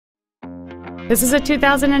This is a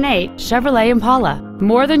 2008 Chevrolet Impala.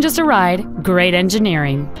 More than just a ride, great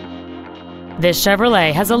engineering. This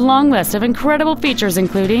Chevrolet has a long list of incredible features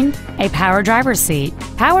including a power driver's seat,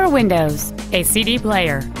 power windows, a CD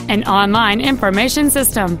player, an online information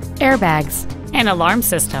system, airbags, an alarm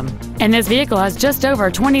system, and this vehicle has just over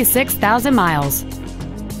 26,000 miles.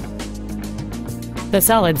 The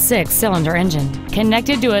solid 6-cylinder engine,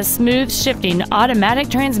 connected to a smooth shifting automatic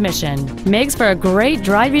transmission, makes for a great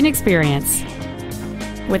driving experience.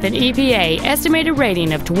 With an EPA estimated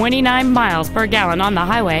rating of 29 miles per gallon on the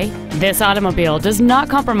highway, this automobile does not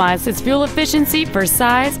compromise its fuel efficiency for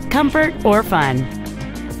size, comfort, or fun.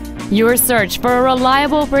 Your search for a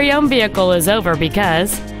reliable pre-owned vehicle is over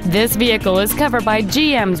because this vehicle is covered by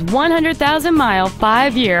GM's 100,000-mile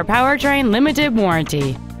 5-year powertrain limited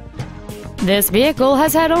warranty. This vehicle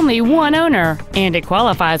has had only one owner, and it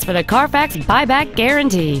qualifies for the Carfax buyback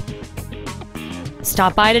guarantee.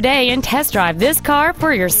 Stop by today and test drive this car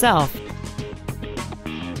for yourself.